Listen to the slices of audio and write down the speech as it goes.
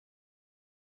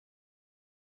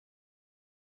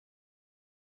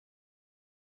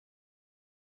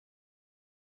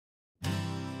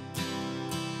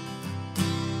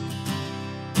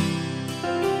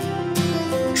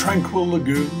tranquil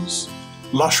lagoons,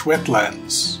 lush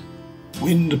wetlands,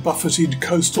 wind-buffeted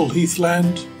coastal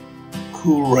heathland,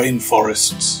 cool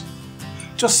rainforests.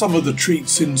 Just some of the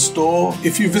treats in store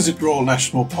if you visit Royal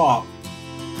National Park.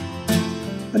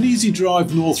 An easy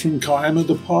drive north from Kiama,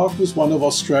 the park was one of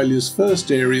Australia's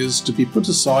first areas to be put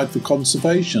aside for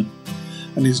conservation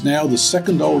and is now the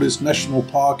second oldest national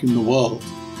park in the world.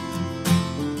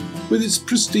 With its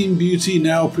pristine beauty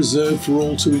now preserved for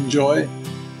all to enjoy,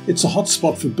 it's a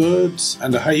hotspot for birds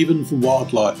and a haven for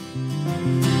wildlife.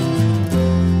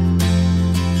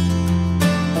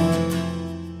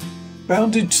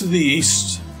 Bounded to the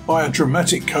east by a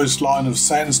dramatic coastline of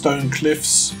sandstone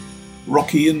cliffs,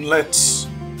 rocky inlets,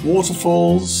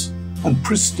 waterfalls and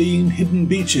pristine hidden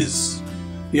beaches,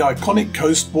 the iconic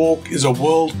Coast Walk is a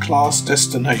world-class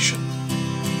destination.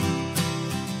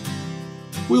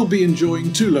 We'll be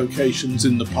enjoying two locations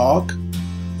in the park,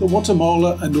 the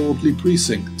Wattamolla and Audley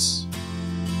precincts.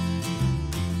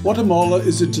 Wattamolla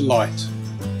is a delight,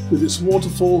 with its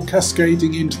waterfall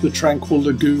cascading into the tranquil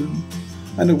lagoon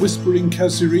and a whispering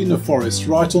casuarina forest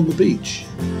right on the beach.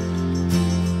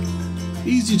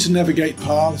 Easy to navigate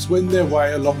paths wend their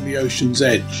way along the ocean's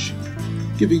edge,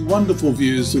 giving wonderful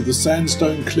views of the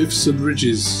sandstone cliffs and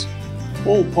ridges,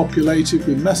 all populated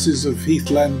with masses of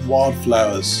heathland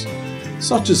wildflowers,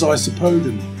 such as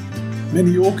isopodum,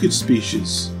 many orchid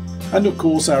species, and of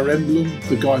course our emblem,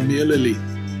 the Gymea lily.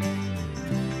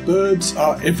 Birds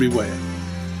are everywhere.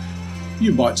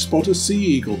 You might spot a sea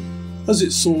eagle as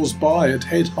it soars by at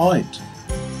head height.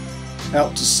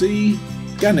 Out to sea,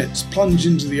 gannets plunge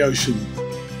into the ocean,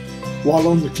 while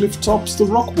on the cliff tops the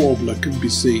rock warbler can be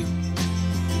seen.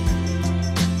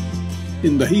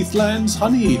 In the heathlands,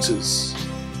 honey-eaters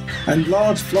and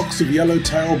large flocks of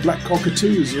yellow-tailed black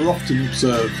cockatoos are often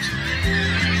observed.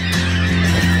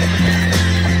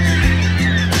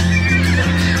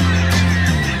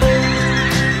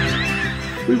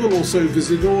 We will also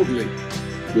visit Audley,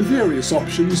 with various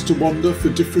options to wander for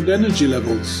different energy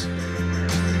levels.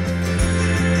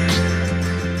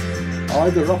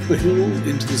 Either up the hill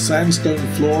into the sandstone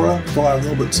flora via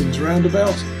Robertson's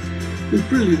roundabout, with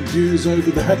brilliant views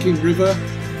over the Hacking River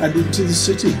and into the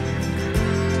city.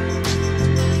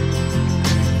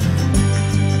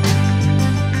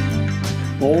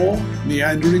 Or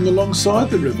meandering alongside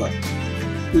the river,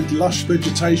 with lush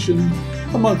vegetation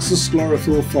amongst the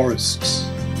sclerophyll forests.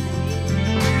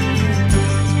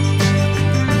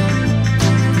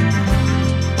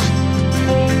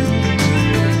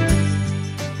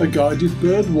 A guided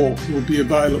bird walk will be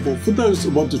available for those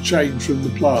that want to change from the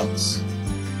plants.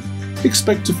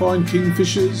 Expect to find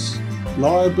kingfishers,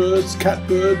 lyrebirds,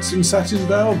 catbirds and satin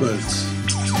bowerbirds.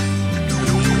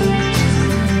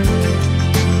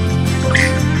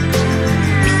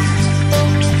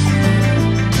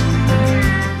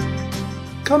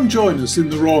 Come join us in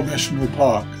the Royal National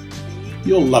Park.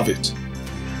 You'll love it.